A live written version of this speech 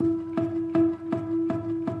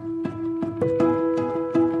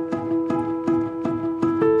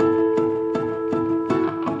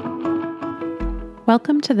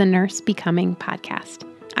Welcome to the Nurse Becoming podcast.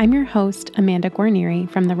 I'm your host, Amanda Guarnieri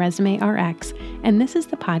from the Resume RX, and this is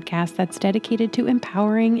the podcast that's dedicated to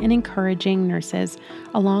empowering and encouraging nurses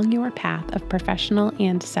along your path of professional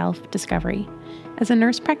and self-discovery. As a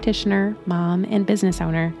nurse practitioner, mom, and business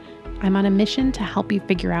owner, I'm on a mission to help you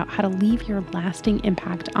figure out how to leave your lasting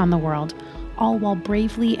impact on the world, all while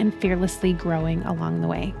bravely and fearlessly growing along the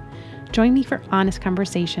way. Join me for honest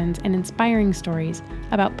conversations and inspiring stories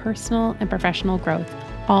about personal and professional growth,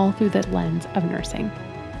 all through the lens of nursing.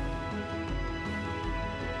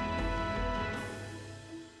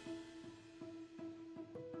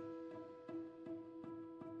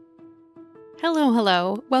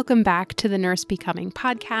 Hello. Welcome back to the Nurse Becoming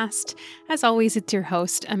podcast. As always, it's your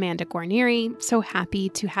host, Amanda Guarnieri. So happy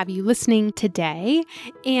to have you listening today.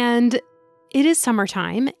 And it is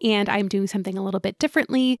summertime, and I'm doing something a little bit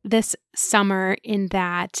differently this summer in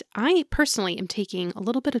that I personally am taking a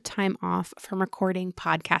little bit of time off from recording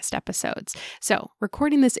podcast episodes. So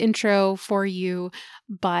recording this intro for you,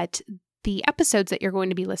 but the episodes that you're going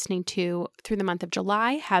to be listening to through the month of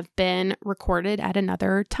July have been recorded at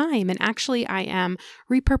another time. And actually, I am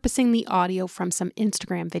repurposing the audio from some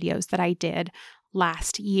Instagram videos that I did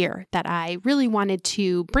last year that I really wanted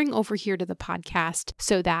to bring over here to the podcast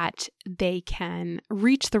so that they can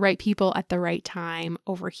reach the right people at the right time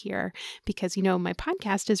over here. Because, my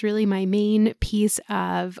podcast is really my main piece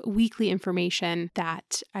of weekly information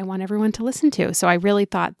that I want everyone to listen to. So I really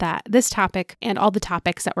thought that this topic and all the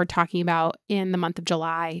topics that we're talking about in the month of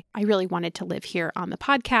July, I really wanted to live here on the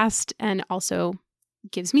podcast, and also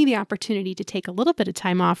gives me the opportunity to take a little bit of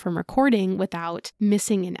time off from recording without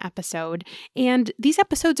missing an episode. And these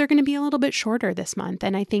episodes are going to be a little bit shorter this month.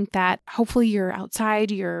 And I think that hopefully you're outside,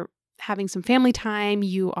 you're having some family time,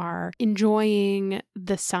 you are enjoying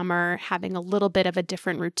the summer, having a little bit of a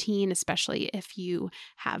different routine, especially if you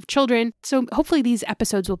have children. So hopefully these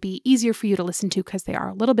episodes will be easier for you to listen to because they are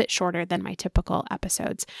a little bit shorter than my typical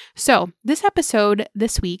episodes. So this episode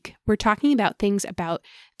this week, we're talking about things about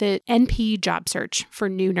the NP job search for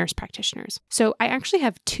new nurse practitioners. So I actually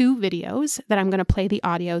have two videos that I'm going to play the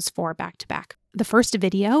audios for back to back. The first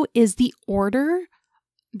video is the order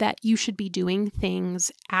that you should be doing things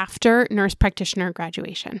after nurse practitioner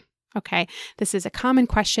graduation. Okay, this is a common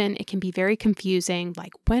question. It can be very confusing.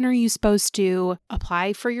 Like, when are you supposed to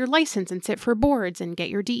apply for your license and sit for boards and get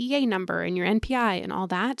your DEA number and your NPI and all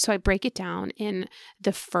that? So I break it down in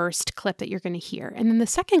the first clip that you're going to hear. And then the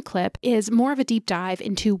second clip is more of a deep dive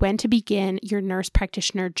into when to begin your nurse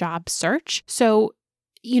practitioner job search. So,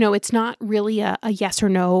 it's not really a yes or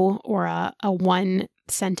no or a one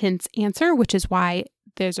sentence answer, which is why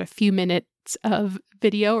there's a few minutes of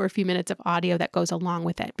video or a few minutes of audio that goes along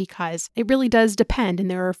with it, because it really does depend.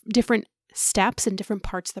 And there are different steps and different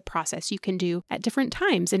parts of the process you can do at different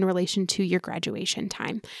times in relation to your graduation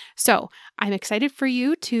time. So I'm excited for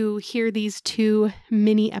you to hear these two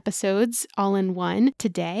mini episodes all in one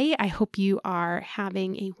today. I hope you are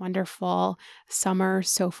having a wonderful summer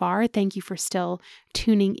so far. Thank you for still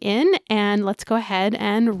tuning in, and let's go ahead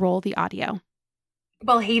and roll the audio.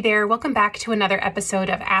 Well, hey there. Welcome back to another episode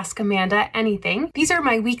of Ask Amanda Anything. These are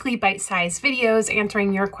my weekly bite-sized videos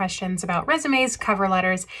answering your questions about resumes, cover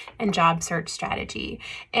letters, and job search strategy.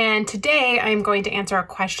 And today I'm going to answer a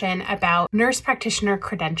question about nurse practitioner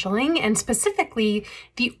credentialing, and specifically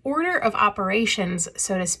the order of operations,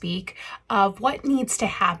 so to speak, of what needs to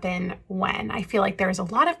happen when. I feel like there's a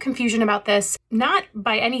lot of confusion about this, not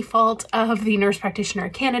by any fault of the nurse practitioner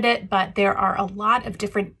candidate, but there are a lot of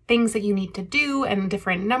different things that you need to do and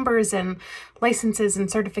different numbers and licenses and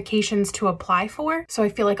certifications to apply for. So I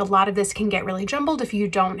feel like a lot of this can get really jumbled if you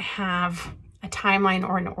don't have a timeline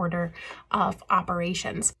or an order of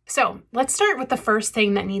operations. So let's start with the first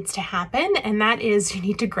thing that needs to happen, and that is you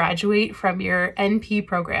need to graduate from your NP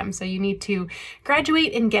program. So you need to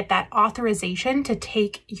graduate and get that authorization to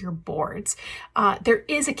take your boards. There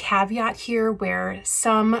is a caveat here where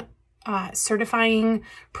some certifying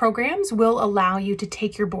programs will allow you to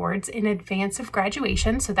take your boards in advance of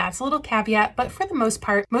graduation. So that's a little caveat, but for the most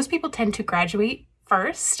part, most people tend to graduate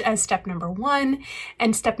first as step number one,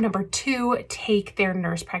 and step number two, take their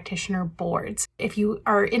nurse practitioner boards. If you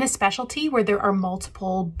are in a specialty where there are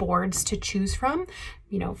multiple boards to choose from,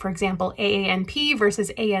 for example, AANP versus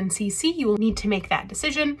ANCC, you will need to make that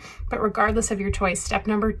decision. But regardless of your choice, step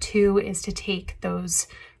number two is to take those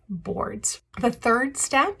boards. The third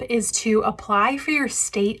step is to apply for your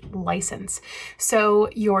state license. So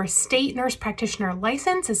your state nurse practitioner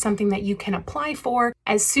license is something that you can apply for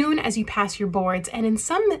as soon as you pass your boards. And in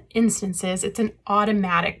some instances, it's an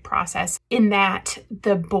automatic process in that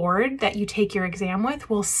the board that you take your exam with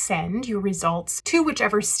will send your results to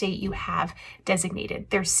whichever state you have designated.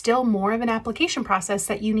 There's still more of an application process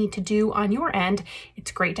that you need to do on your end.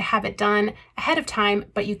 It's great to have it done ahead of time,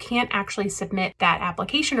 but you can't actually submit that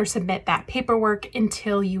application or submit that paperwork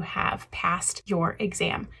until you have passed your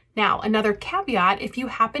exam. Now, another caveat, if you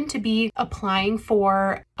happen to be applying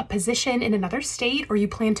for a position in another state or you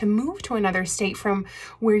plan to move to another state from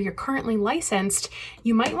where you're currently licensed,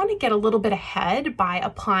 you might want to get a little bit ahead by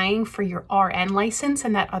applying for your RN license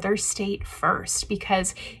in that other state first,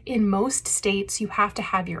 because in most states, you have to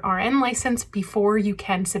have your RN license before you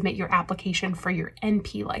can submit your application for your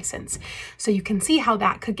NP license. So you can see how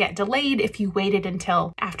that could get delayed if you waited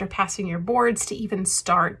until after passing your boards to even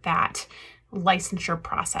start that licensure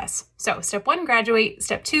process. So step 1, graduate.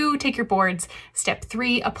 Step 2, take your boards. Step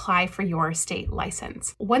 3, apply for your state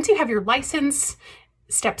license. Once you have your license,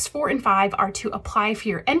 steps 4 and 5 are to apply for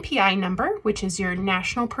your NPI number, which is your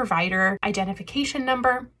National Provider Identification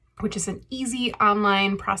Number, which is an easy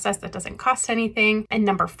online process that doesn't cost anything. And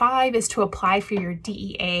number 5 is to apply for your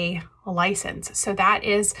DEA license. So that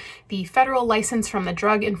is the federal license from the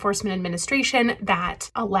Drug Enforcement Administration that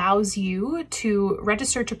allows you to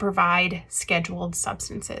register to provide scheduled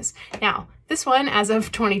substances. Now, this one, as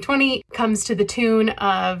of 2020, comes to the tune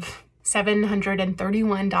of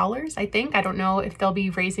 $731, I think. I don't know if they'll be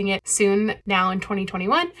raising it soon now in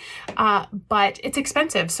 2021, but it's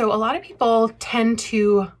expensive. So a lot of people tend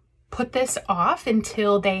to put this off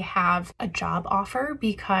until they have a job offer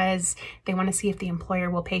because they want to see if the employer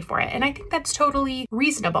will pay for it. And I think that's totally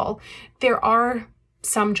reasonable. There are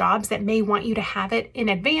some jobs that may want you to have it in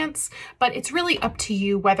advance, but it's really up to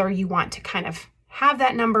you whether you want to kind of have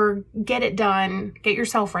that number, get it done, get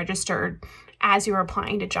yourself registered as you're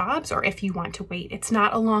applying to jobs, or if you want to wait. It's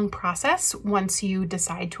not a long process once you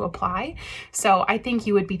decide to apply. So I think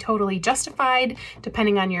you would be totally justified,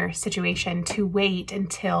 depending on your situation, to wait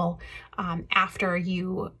until after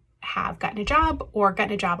you have gotten a job or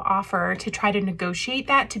gotten a job offer to try to negotiate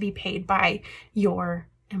that to be paid by your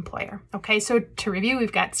employer. Okay, so to review,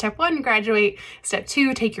 we've got step 1, graduate. Step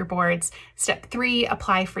 2, take your boards. Step 3,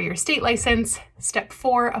 apply for your state license. Step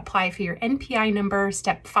 4, apply for your NPI number.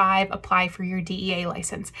 Step 5, apply for your DEA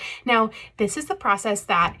license. Now, this is the process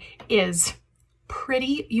that is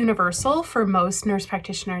pretty universal for most nurse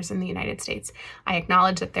practitioners in the United States. I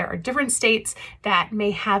acknowledge that there are different states that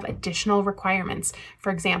may have additional requirements.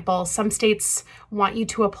 For example, some states want you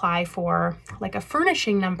to apply for like a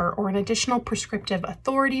furnishing number or an additional prescriptive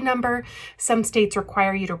authority number. Some states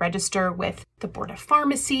require you to register with the Board of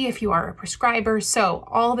Pharmacy if you are a prescriber. So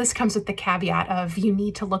all this comes with the caveat of you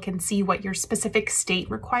need to look and see what your specific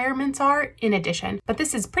state requirements are in addition. But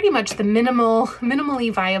this is pretty much the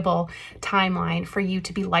minimally viable timeline for you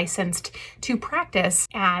to be licensed to practice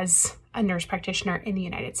as a nurse practitioner in the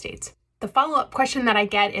United States. The follow-up question that I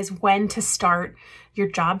get is when to start your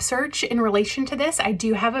job search in relation to this. I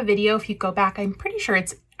do have a video. If you go back, I'm pretty sure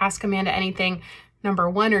it's Ask Amanda Anything number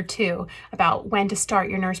 1 or 2 about when to start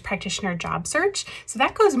your nurse practitioner job search. So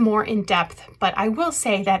that goes more in depth, but I will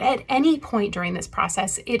say that at any point during this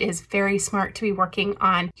process, it is very smart to be working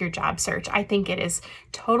on your job search. I think it is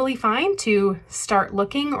totally fine to start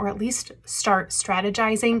looking or at least start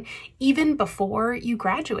strategizing even before you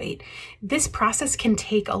graduate. This process can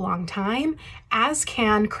take a long time, as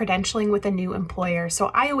can credentialing with a new employer.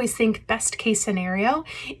 So I always think best case scenario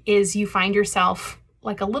is you find yourself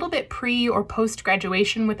like a little bit pre or post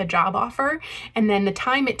graduation with a job offer, and then the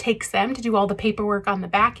time it takes them to do all the paperwork on the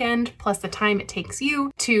back end, plus the time it takes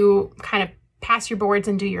you to kind of pass your boards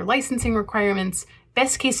and do your licensing requirements.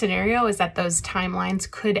 Best case scenario is that those timelines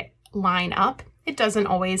could line up. It doesn't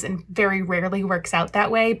always and very rarely works out that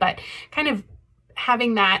way, but kind of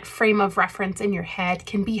having that frame of reference in your head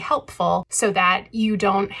can be helpful so that you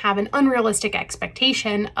don't have an unrealistic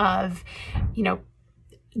expectation of,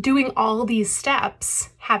 doing all these steps,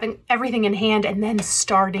 having everything in hand, and then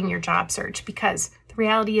starting your job search, because the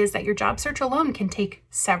reality is that your job search alone can take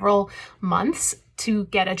several months to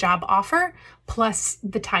get a job offer, plus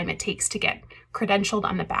the time it takes to get credentialed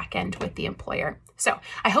on the back end with the employer. So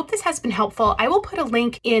I hope this has been helpful. I will put a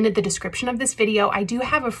link in the description of this video. I do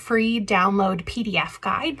have a free download PDF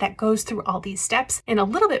guide that goes through all these steps in a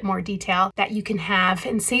little bit more detail that you can have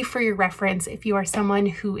and save for your reference if you are someone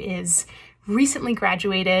who is recently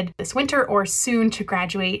graduated this winter or soon to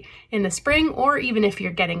graduate in the spring, or even if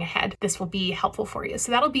you're getting ahead, this will be helpful for you.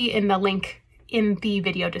 So that'll be in the link in the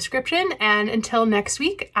video description. And until next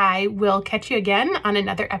week, I will catch you again on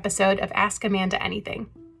another episode of Ask Amanda Anything.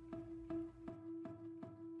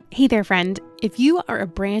 Hey there, friend. If you are a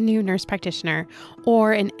brand new nurse practitioner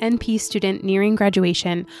or an NP student nearing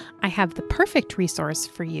graduation, I have the perfect resource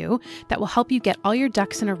for you that will help you get all your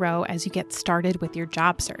ducks in a row as you get started with your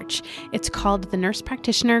job search. It's called the Nurse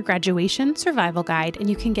Practitioner Graduation Survival Guide, and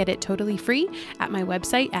you can get it totally free at my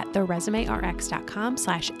website at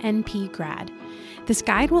theresumérx.com/npgrad. This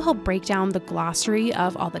guide will help break down the glossary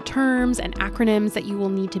of all the terms and acronyms that you will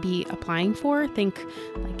need to be applying for. Think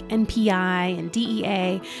like NPI and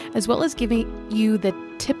DEA, as well as giving you the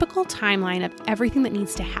typical timeline of everything that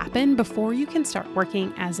needs to happen before you can start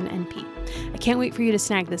working as an NP. I can't wait for you to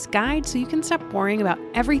snag this guide so you can stop worrying about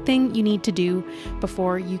everything you need to do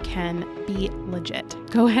before you can be legit.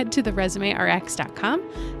 Go ahead to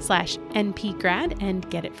theresumérx.com/npgrad and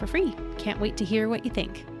get it for free. Can't wait to hear what you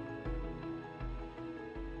think.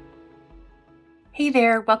 Hey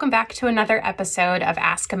there, welcome back to another episode of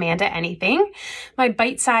Ask Amanda Anything, my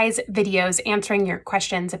bite-sized videos answering your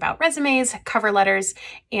questions about resumes, cover letters,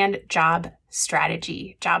 and job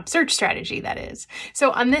search strategy, that is.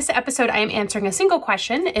 So on this episode, I am answering a single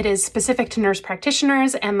question. It is specific to nurse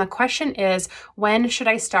practitioners, and the question is, when should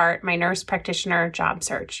I start my nurse practitioner job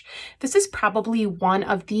search? This is probably one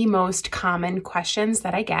of the most common questions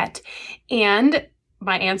that I get, and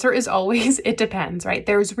my answer is always, it depends, right?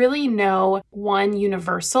 There's really no one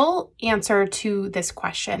universal answer to this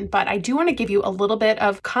question, but I do want to give you a little bit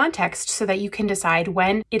of context so that you can decide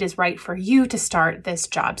when it is right for you to start this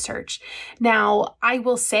job search. Now, I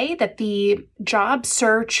will say that the job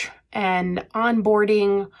search and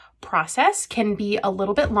onboarding process can be a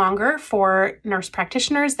little bit longer for nurse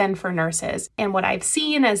practitioners than for nurses. And what I've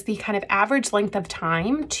seen as the kind of average length of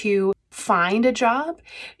time to find a job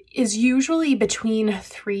is usually between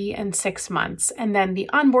 3 and 6 months. And then the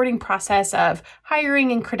onboarding process of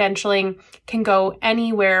hiring and credentialing can go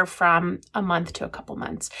anywhere from a month to a couple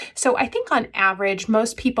months. So I think on average,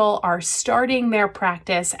 most people are starting their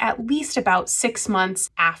practice at least about 6 months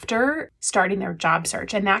after starting their job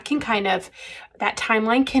search. And that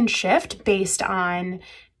timeline can shift based on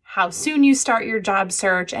how soon you start your job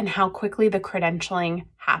search and how quickly the credentialing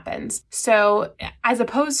happens. So as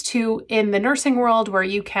opposed to in the nursing world where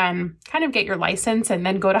you can kind of get your license and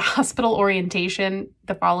then go to hospital orientation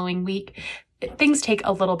the following week, things take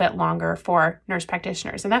a little bit longer for nurse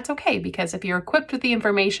practitioners. And that's okay, because if you're equipped with the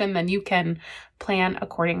information, then you can plan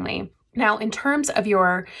accordingly. Now, in terms of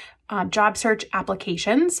your job search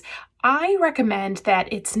applications, I recommend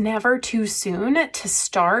that it's never too soon to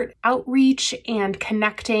start outreach and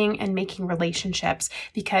connecting and making relationships,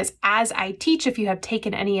 because as I teach, if you have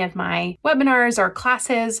taken any of my webinars or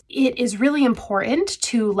classes, it is really important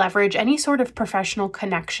to leverage any sort of professional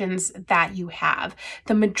connections that you have.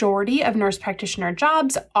 The majority of nurse practitioner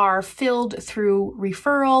jobs are filled through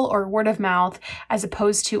referral or word of mouth as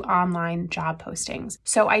opposed to online job postings.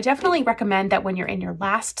 So I definitely recommend that when you're in your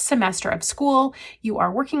last semester of school, you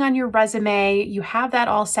are working on your resume, you have that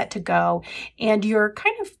all set to go, and you're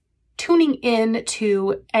kind of tuning in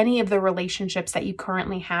to any of the relationships that you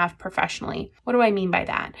currently have professionally. What do I mean by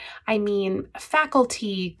that? I mean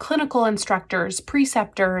faculty, clinical instructors,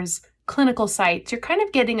 preceptors, clinical sites. You're kind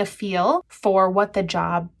of getting a feel for what the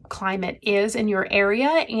job climate is in your area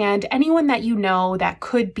and anyone that you know that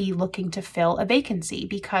could be looking to fill a vacancy,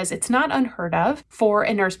 because it's not unheard of for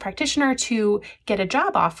a nurse practitioner to get a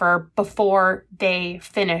job offer before they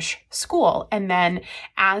finish school. And then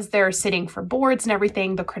as they're sitting for boards and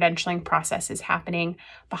everything, the credentialing process is happening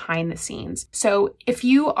behind the scenes. So if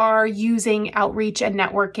you are using outreach and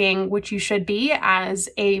networking, which you should be, as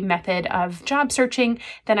a method of job searching,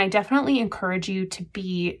 then I definitely encourage you to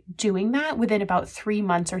be doing that within about 3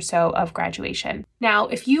 months or so of graduation. Now,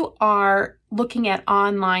 if you are looking at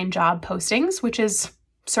online job postings, which is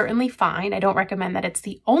certainly fine, I don't recommend that it's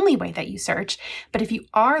the only way that you search, but if you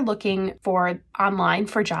are looking for online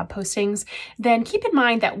for job postings, then keep in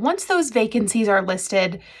mind that once those vacancies are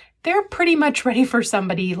listed, they're pretty much ready for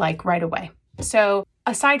somebody like right away. So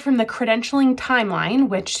aside from the credentialing timeline,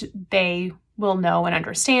 which they will know and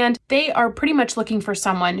understand, they are pretty much looking for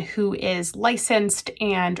someone who is licensed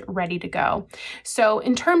and ready to go. So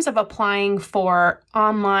in terms of applying for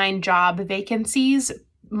online job vacancies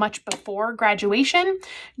much before graduation,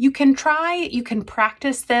 you can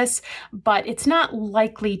practice this, but it's not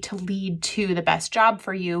likely to lead to the best job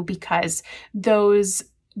for you, because those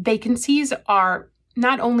vacancies are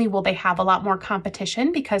not only will they have a lot more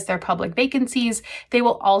competition because they're public vacancies, they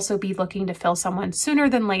will also be looking to fill someone sooner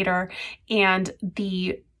than later, and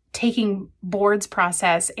the taking boards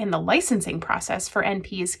process and the licensing process for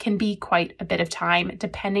NPs can be quite a bit of time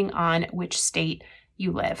depending on which state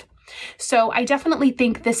you live. So I definitely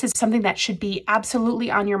think this is something that should be absolutely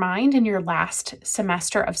on your mind in your last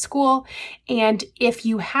semester of school. And if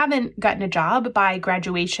you haven't gotten a job by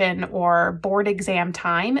graduation or board exam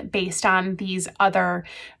time based on these other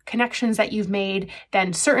connections that you've made,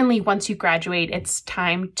 then certainly once you graduate, it's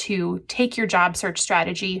time to take your job search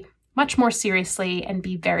strategy much more seriously and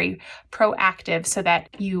be very proactive so that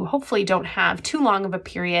you hopefully don't have too long of a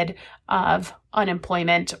period of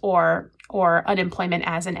unemployment or unemployment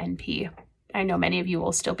as an NP. I know many of you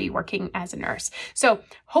will still be working as a nurse. So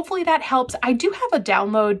hopefully that helps. I do have a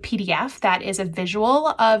download PDF that is a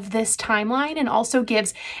visual of this timeline and also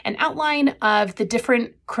gives an outline of the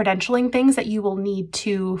different credentialing things that you will need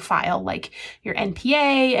to file, like your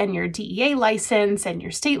NPA and your DEA license and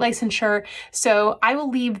your state licensure. So I will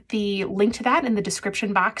leave the link to that in the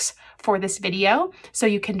description box for this video. So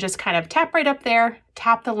you can just kind of tap right up there,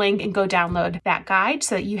 tap the link and go download that guide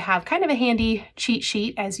so that you have kind of a handy cheat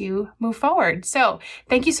sheet as you move forward. So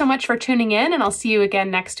thank you so much for tuning in, and I'll see you again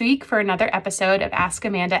next week for another episode of Ask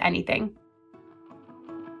Amanda Anything.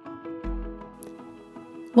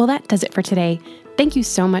 Well, that does it for today. Thank you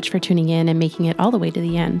so much for tuning in and making it all the way to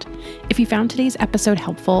the end. If you found today's episode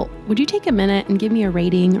helpful, would you take a minute and give me a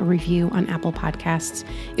rating or review on Apple Podcasts?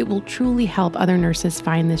 It will truly help other nurses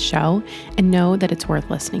find this show and know that it's worth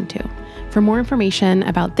listening to. For more information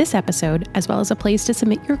about this episode, as well as a place to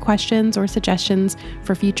submit your questions or suggestions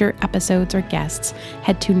for future episodes or guests,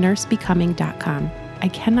 head to nursebecoming.com. I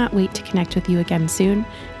cannot wait to connect with you again soon.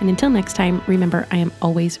 And until next time, remember, I am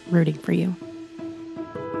always rooting for you.